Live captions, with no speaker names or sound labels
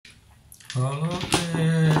Hello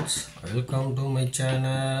kids, welcome to my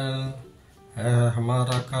channel. है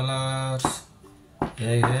हमारा colours,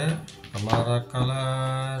 ये है हमारा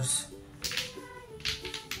कलर्स,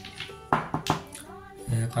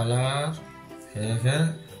 ये कलर, ये है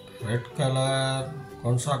रेड कलर.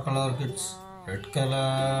 कौन सा कलर किड्स? Red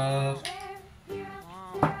colour.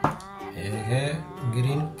 ये है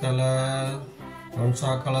ग्रीन कलर. कौन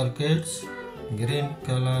सा कलर किड्स? Green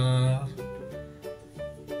colour.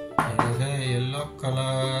 ये है येलो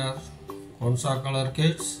कलर. कौन सा कलर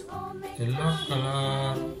किड्स? Yellow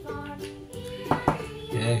colour.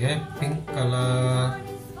 ये है पिंक कलर.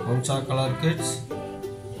 कौन सा कलर किड्स?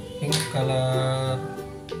 Pink colour.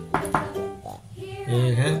 ये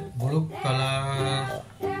है ब्लू कलर.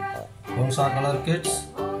 कौन सा कलर किड्स?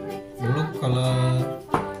 Blue colour.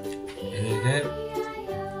 ये है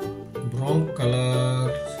ब्राउन कलर.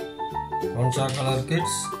 कौन सा कलर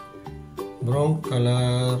किड्स? Brown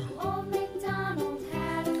colour.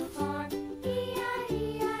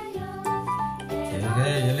 ये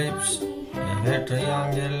है एलिप्स. ये है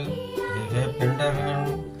ट्रायंगल. ये है पेंटागन.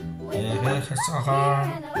 ये है हेक्सागन.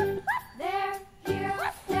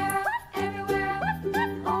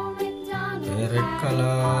 ये रेड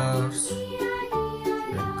कलर्स.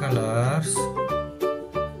 Red colours.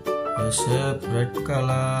 ये shape red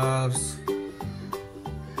colours.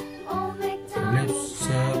 Ellipse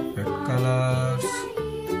shape, red colors.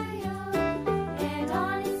 And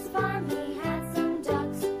on his farm he had some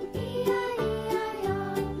ducks, E-I-E-I-O,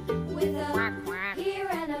 with a here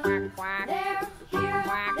and a there, here,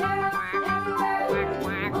 there,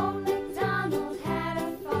 everywhere. Old MacDonald had a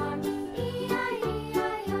farm,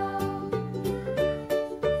 E-I-E-I-O.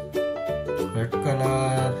 Red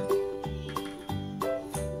color.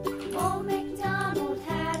 Old MacDonald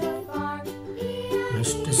had a farm,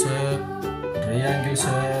 Wrist shape, triangle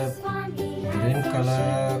shape, green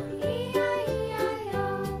color.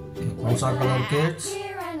 कौन सा colour kids?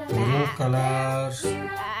 Green colours.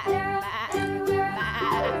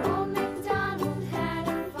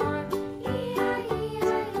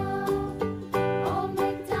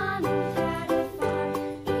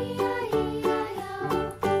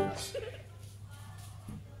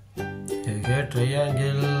 एक है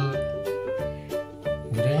triangle,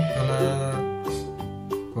 green colour.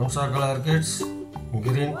 कौन सा colour kids?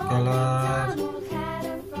 Green colour.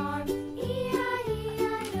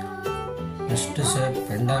 Wrist shape,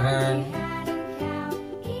 Pentagon.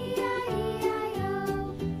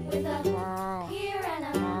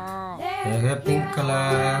 ये है pink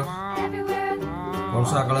colour. कौन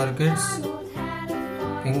सा colour kids?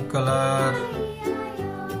 Pink colour.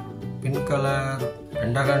 Pink colour.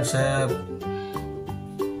 Pentagon shape.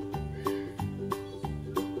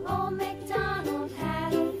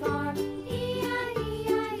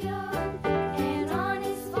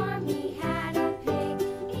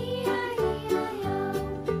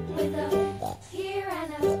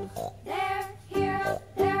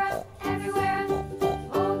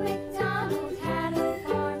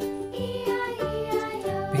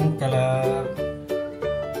 Pink color.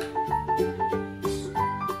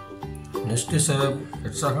 Next shape,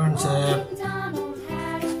 hexagon shape.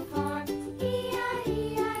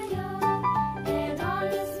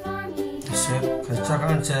 Shape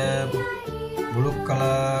hexagon shape. Blue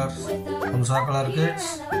color. कौन सा colour kids?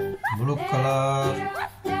 Blue color.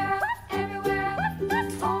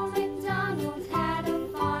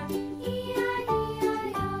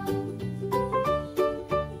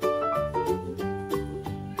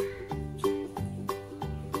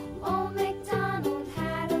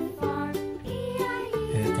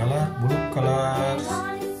 Color blue colors.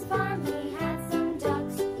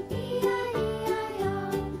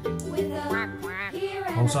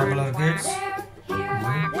 कौन सा colour kids?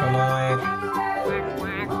 Blue colour.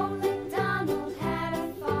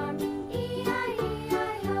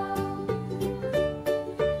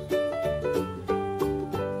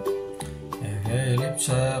 ये है ellipse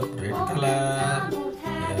shape, red colour.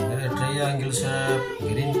 ये है triangle shape,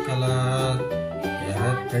 green colour. ये है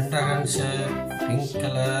pentagon shape, pink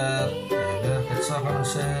color. Hexagon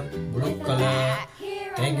shape, blue color.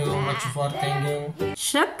 Thank you much for thanking.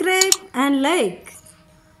 Subscribe and like.